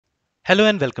Hello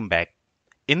and welcome back.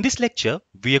 In this lecture,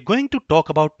 we are going to talk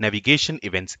about navigation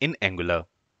events in Angular.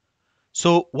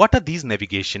 So what are these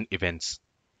navigation events?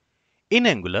 In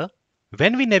Angular,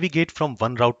 when we navigate from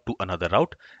one route to another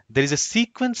route, there is a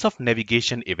sequence of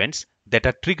navigation events that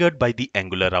are triggered by the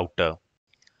Angular router.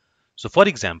 So for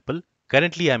example,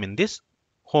 currently I'm in this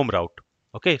home route.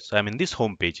 Okay, so I'm in this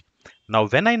home page. Now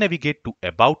when I navigate to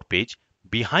about page,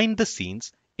 behind the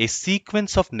scenes, a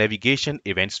sequence of navigation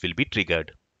events will be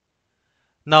triggered.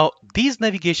 Now, these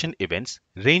navigation events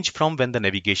range from when the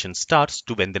navigation starts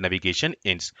to when the navigation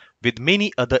ends, with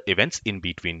many other events in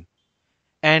between.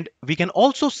 And we can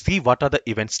also see what are the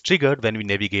events triggered when we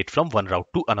navigate from one route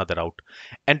to another route.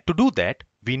 And to do that,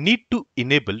 we need to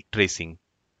enable tracing.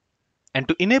 And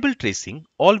to enable tracing,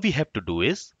 all we have to do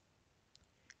is,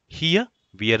 here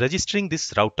we are registering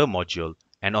this router module.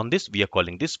 And on this, we are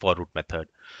calling this forRoot method.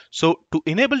 So to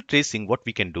enable tracing, what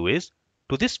we can do is,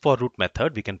 to this forRoot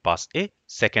method, we can pass a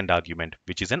second argument,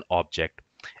 which is an object.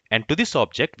 And to this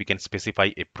object, we can specify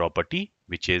a property,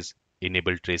 which is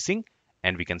enable tracing,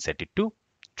 and we can set it to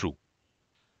true.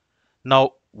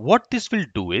 Now, what this will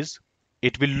do is,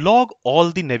 it will log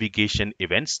all the navigation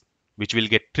events which will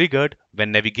get triggered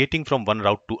when navigating from one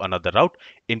route to another route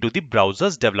into the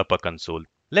browser's developer console.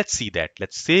 Let's see that.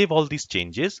 Let's save all these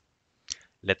changes.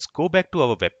 Let's go back to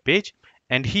our web page,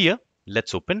 and here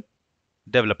let's open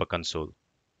developer console.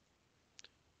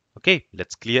 Okay,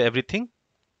 let's clear everything.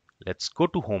 Let's go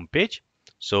to home page.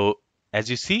 So as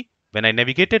you see, when I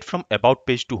navigated from about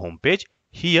page to home page,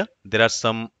 here there are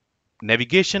some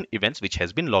navigation events which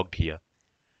has been logged here.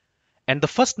 And the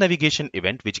first navigation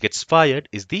event which gets fired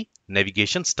is the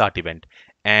navigation start event.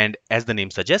 And as the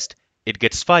name suggests, it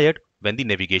gets fired when the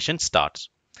navigation starts.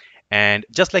 And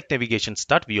just like navigation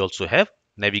start, we also have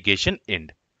navigation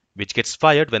end, which gets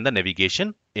fired when the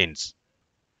navigation ends.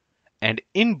 And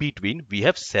in between, we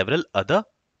have several other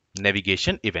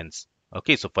navigation events.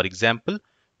 Okay, so for example,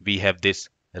 we have this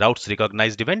routes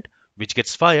recognized event, which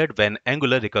gets fired when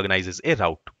Angular recognizes a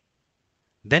route.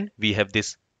 Then we have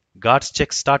this guards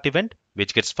check start event,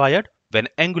 which gets fired when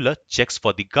Angular checks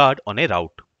for the guard on a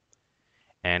route.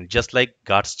 And just like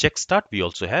guards check start, we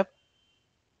also have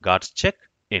guards check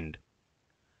end.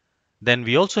 Then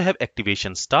we also have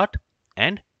activation start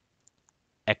and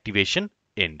activation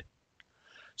end.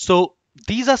 So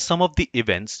these are some of the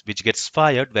events which gets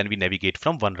fired when we navigate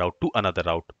from one route to another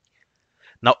route.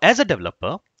 Now, as a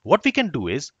developer, what we can do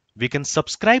is we can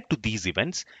subscribe to these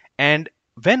events, and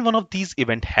when one of these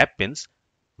events happens,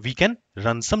 we can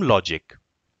run some logic.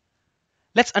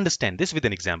 Let's understand this with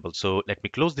an example. So let me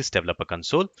close this developer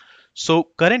console. So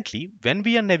currently, when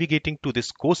we are navigating to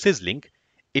this courses link,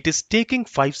 it is taking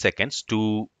 5 seconds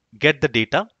to get the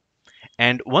data.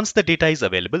 And once the data is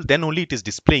available, then only it is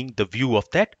displaying the view of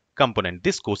that component,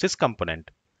 this courses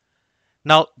component.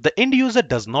 Now, the end user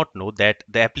does not know that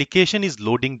the application is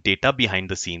loading data behind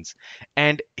the scenes,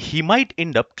 and he might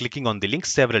end up clicking on the link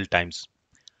several times.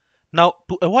 Now,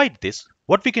 to avoid this,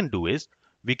 what we can do is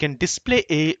we can display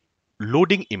a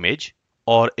loading image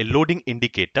or a loading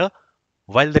indicator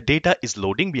while the data is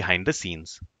loading behind the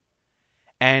scenes.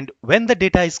 And when the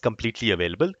data is completely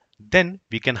available, then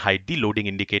we can hide the loading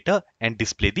indicator and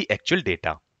display the actual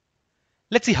data.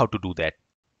 Let's see how to do that.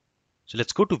 So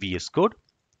let's go to VS Code.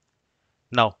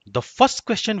 Now, the first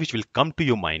question which will come to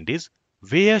your mind is,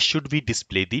 where should we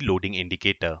display the loading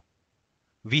indicator?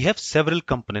 We have several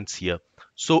components here.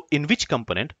 So in which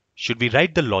component should we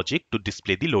write the logic to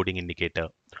display the loading indicator?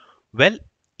 Well,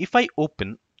 if I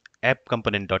open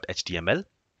app-component.html,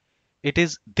 it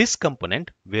is this component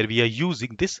where we are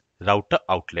using this router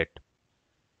outlet.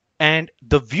 And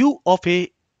the view of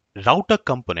a router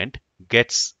component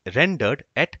gets rendered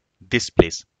at this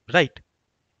place, right?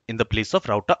 In the place of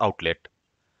router outlet.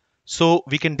 So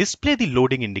we can display the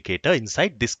loading indicator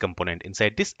inside this component,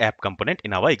 inside this app component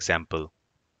in our example.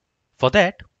 For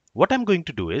that, what I'm going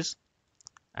to do is,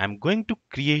 I'm going to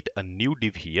create a new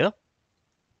div here.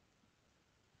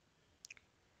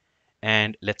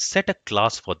 And let's set a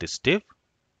class for this div.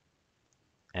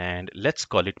 And let's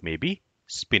call it maybe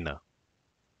spinner.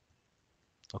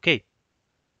 Okay.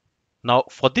 Now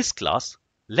for this class,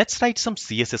 let's write some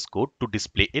CSS code to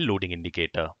display a loading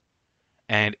indicator.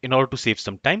 And in order to save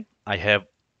some time, I have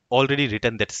already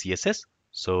written that CSS.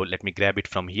 So let me grab it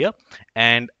from here,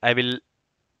 and I will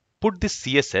put this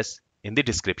CSS in the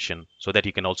description so that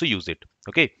you can also use it.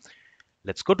 Okay,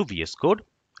 let's go to VS Code.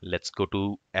 Let's go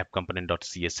to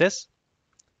app-component.css,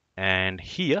 and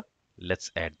here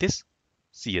let's add this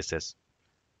CSS.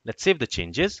 Let's save the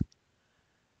changes.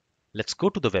 Let's go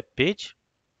to the web page,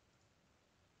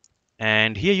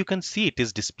 and here you can see it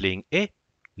is displaying a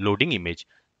loading image.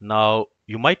 Now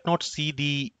you might not see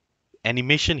the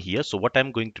animation here. So what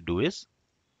I'm going to do is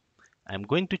I'm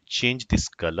going to change this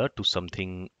color to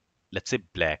something, let's say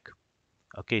black.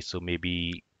 Okay, so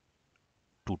maybe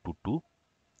 222.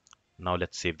 Now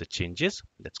let's save the changes.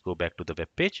 Let's go back to the web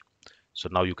page. So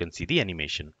now you can see the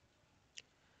animation.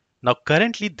 Now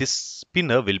currently this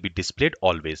spinner will be displayed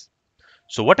always.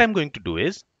 So what I'm going to do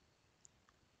is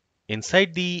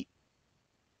inside the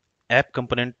app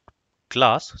component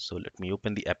class. So let me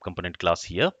open the app component class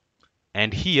here.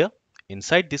 And here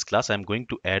inside this class, I'm going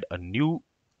to add a new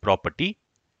property,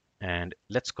 and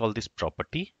let's call this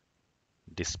property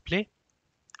display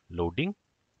loading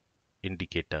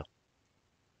indicator.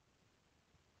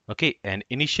 Okay, and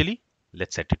initially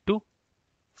let's set it to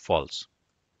false.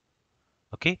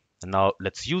 Okay, now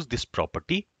let's use this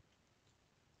property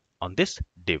on this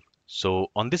div.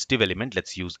 So on this div element,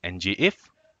 let's use ngIf,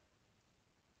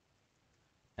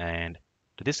 and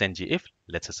to this ngIf,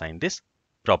 let's assign this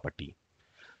property.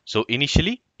 So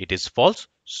initially it is false,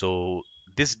 so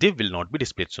this div will not be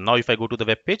displayed. So now if I go to the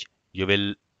web page, you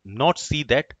will not see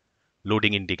that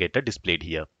loading indicator displayed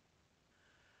here.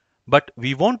 But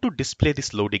we want to display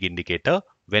this loading indicator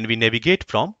when we navigate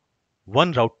from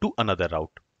one route to another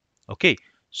route. Okay,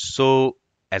 so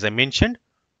as I mentioned,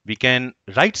 we can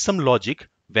write some logic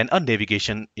when a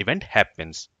navigation event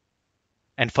happens.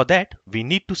 And for that, we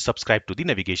need to subscribe to the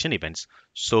navigation events.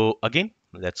 So again,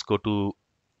 let's go to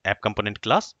app component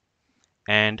class,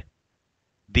 and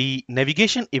the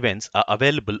navigation events are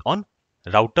available on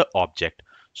router object.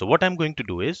 So what I'm going to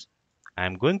do is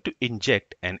I'm going to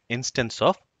inject an instance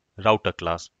of router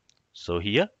class. So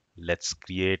here, let's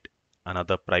create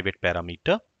another private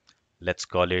parameter. Let's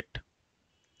call it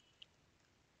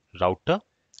router,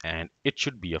 and it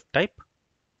should be of type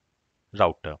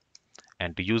router.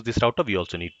 And to use this router, we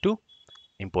also need to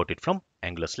import it from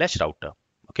Angular/router.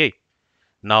 Okay.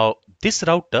 Now this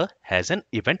router has an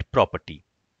event property.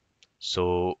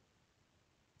 So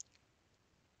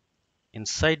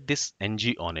inside this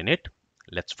ng on init,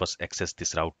 let's first access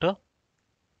this router.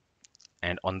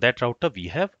 And on that router, we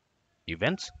have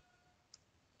events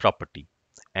property.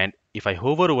 And if I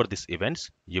hover over this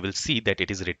events, you will see that it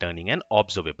is returning an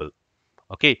observable.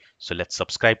 Okay, so let's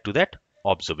subscribe to that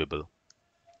observable.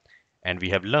 And we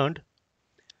have learned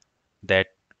that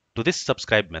to this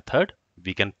subscribe method,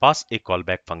 we can pass a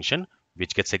callback function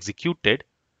which gets executed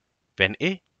when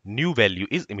a new value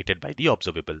is emitted by the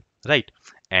observable, right?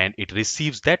 And it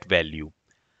receives that value.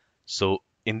 So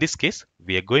in this case,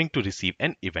 we are going to receive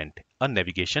an event, a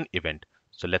navigation event.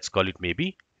 So let's call it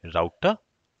maybe router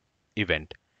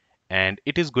event, and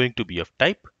it is going to be of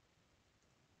type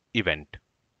event.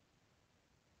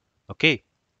 Okay,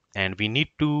 and we need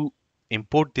to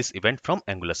import this event from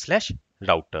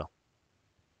Angular/router.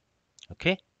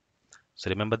 Okay, so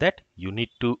remember that you need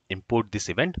to import this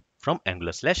event from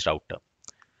Angular/router.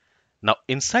 Now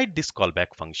inside this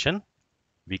callback function,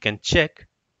 we can check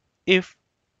if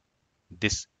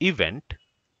this event,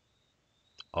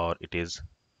 or it is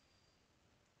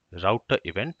router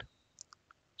event.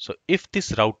 So if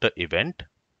this router event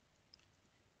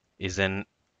is an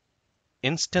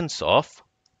instance of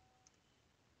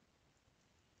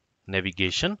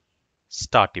navigation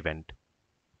start event.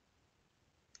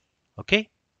 Okay,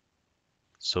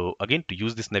 so again, to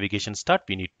use this navigation start,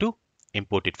 we need to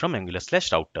import it from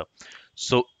Angular/router.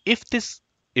 So if this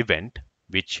event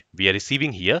which we are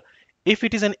receiving here, if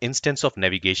it is an instance of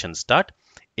navigation start,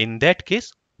 in that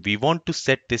case we want to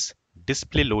set this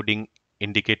display loading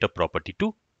indicator property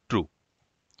to true.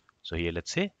 So here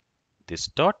let's say this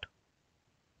dot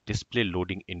display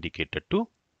loading indicator to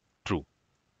true.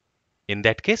 In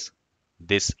that case,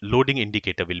 this loading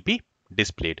indicator will be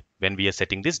displayed when we are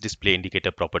setting this display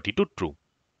indicator property to true.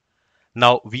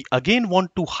 Now we again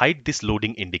want to hide this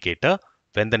loading indicator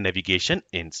when the navigation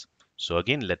ends. So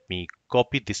again, let me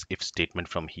copy this if statement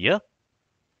from here,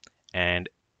 and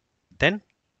then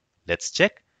let's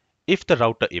check if the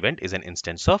router event is an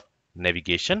instance of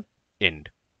navigation end.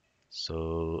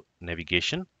 So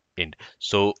navigation end.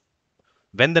 So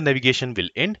when the navigation will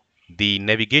end, the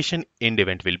navigation end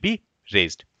event will be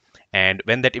raised. And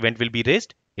when that event will be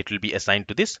raised, it will be assigned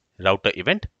to this router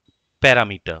event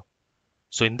parameter.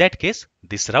 So in that case,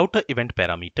 this router event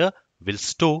parameter will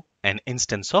store an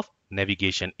instance of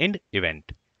navigation end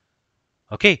event.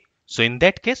 Okay, so in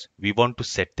that case, we want to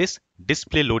set this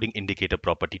display loading indicator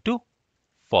property to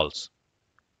false.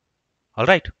 All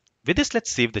right, with this,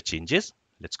 let's save the changes.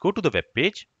 Let's go to the web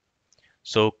page.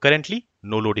 So currently,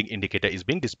 no loading indicator is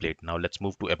being displayed. Now let's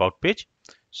move to about page.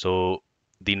 So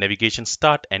the navigation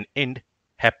start and end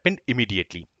happened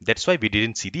immediately. That's why we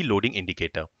didn't see the loading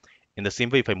indicator. In the same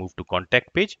way, if I move to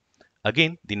contact page,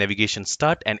 Again, the navigation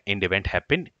start and end event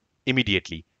happened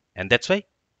immediately, and that's why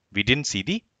we didn't see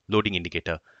the loading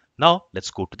indicator. Now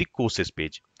let's go to the courses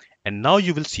page, and now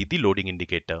you will see the loading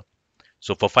indicator.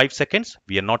 So for 5 seconds,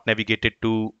 we are not navigated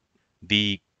to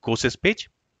the courses page.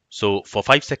 So for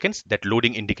 5 seconds, that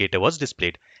loading indicator was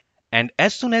displayed. And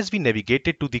as soon as we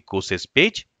navigated to the courses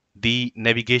page, the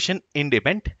navigation end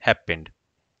event happened.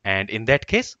 And in that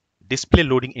case, display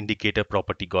loading indicator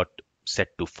property got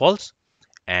set to false,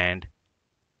 and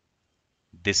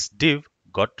this div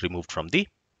got removed from the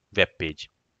web page,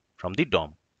 from the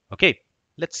DOM. Okay,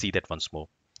 let's see that once more.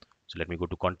 So let me go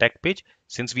to contact page.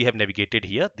 Since we have navigated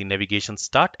here, the navigation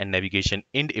start and navigation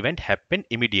end event happened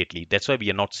immediately. That's why we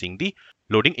are not seeing the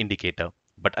loading indicator.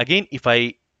 But again, if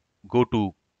I go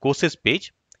to courses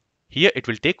page, here it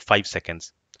will take 5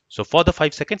 seconds. So for the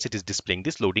 5 seconds, it is displaying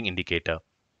this loading indicator.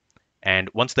 And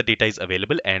once the data is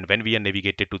available and when we are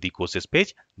navigated to the courses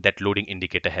page, that loading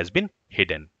indicator has been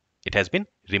hidden. It has been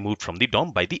removed from the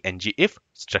DOM by the ngif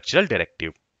structural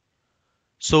directive.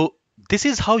 So this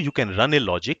is how you can run a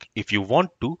logic if you want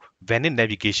to when a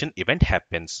navigation event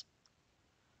happens.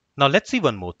 Now let's see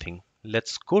one more thing.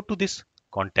 Let's go to this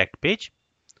contact page,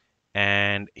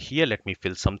 and here let me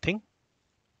fill something.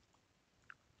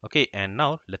 Okay, and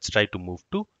now let's try to move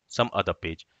to some other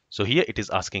page. So here it is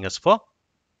asking us for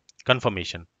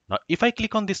confirmation. Now if I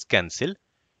click on this cancel,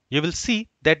 you will see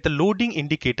that the loading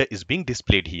indicator is being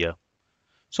displayed here.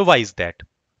 So why is that?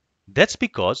 That's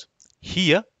because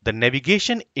here the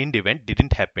navigation end event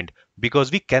didn't happen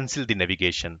because we cancelled the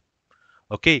navigation.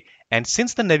 Okay, and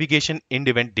since the navigation end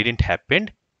event didn't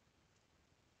happen,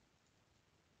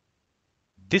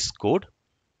 this code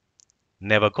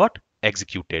never got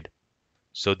executed.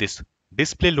 So this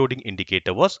display loading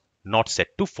indicator was not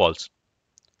set to false.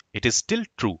 It is still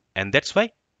true, and that's why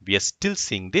we are still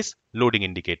seeing this loading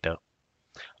indicator.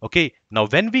 Okay, now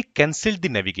when we cancelled the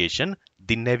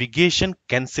navigation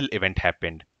cancel event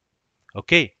happened.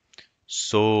 Okay,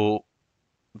 so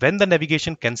when the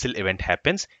navigation cancel event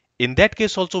happens, in that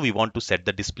case also we want to set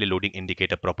the display loading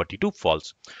indicator property to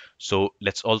false. So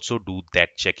let's also do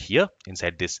that check here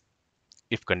inside this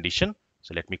if condition.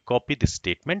 So let me copy this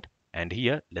statement, and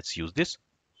here let's use this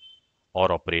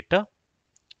OR operator,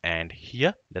 and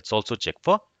here let's also check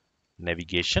for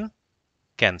navigation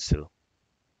cancel.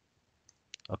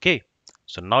 Okay,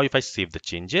 so now if I save the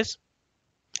changes,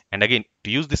 and again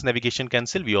to use this navigation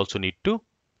cancel we also need to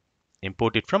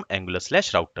import it from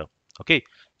angular/router. Okay,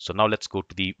 so now let's go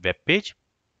to the web page.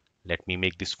 Let me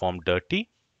make this form dirty.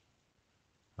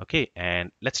 Okay,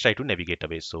 and let's try to navigate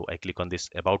away. So I click on this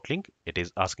about link. It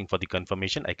is asking for the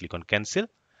confirmation. I click on cancel.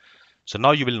 So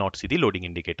now you will not see the loading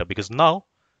indicator because now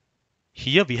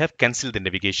here we have cancelled the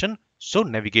navigation. So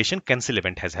navigation cancel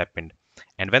event has happened.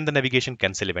 And when the navigation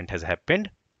cancel event has happened,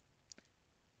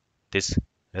 this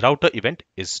router event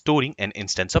is storing an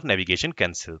instance of navigation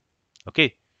cancel.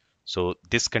 Okay, so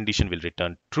this condition will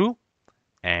return true,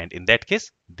 and in that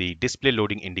case the display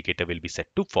loading indicator will be set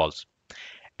to false.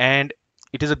 And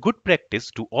it is a good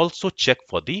practice to also check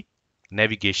for the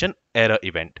navigation error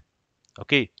event.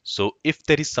 Okay, so if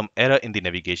there is some error in the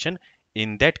navigation,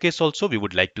 in that case also we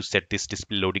would like to set this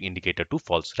display loading indicator to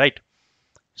false, right?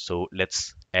 So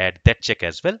let's add that check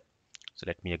as well. So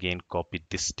let me again copy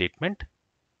this statement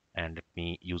and let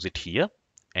me use it here,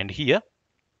 and here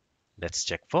let's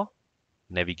check for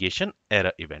navigation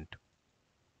error event.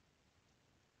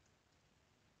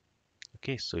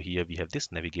 Okay, so here we have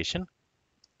this navigation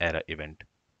error event.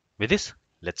 With this,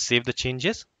 let's save the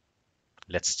changes.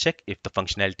 Let's check if the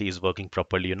functionality is working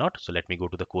properly or not. So let me go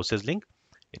to the courses link.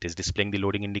 It is displaying the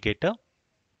loading indicator.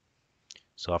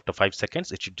 So after 5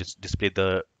 seconds, it should just display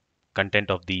the content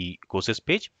of the courses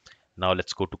page. Now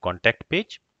let's go to contact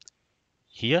page.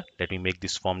 Here, let me make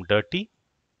this form dirty.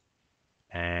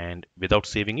 And without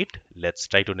saving it, let's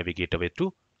try to navigate away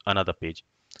to another page.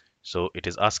 So it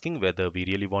is asking whether we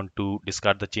really want to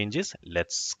discard the changes.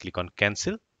 Let's click on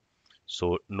cancel.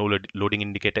 So no loading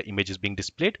indicator image is being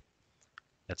displayed.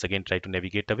 Let's again try to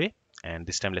navigate away, and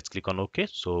this time let's click on OK.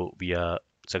 So we are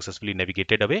successfully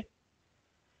navigated away.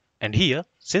 And here,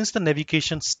 since the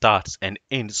navigation starts and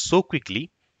ends so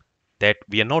quickly that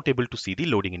we are not able to see the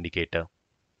loading indicator.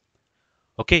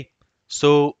 Okay,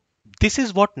 so this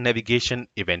is what navigation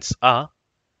events are,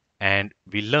 and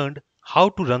we learned how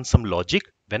to run some logic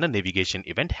when a navigation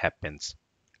event happens.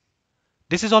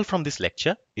 This is all from this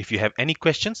lecture. If you have any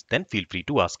questions, then feel free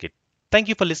to ask it. Thank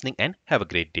you for listening and have a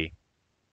great day.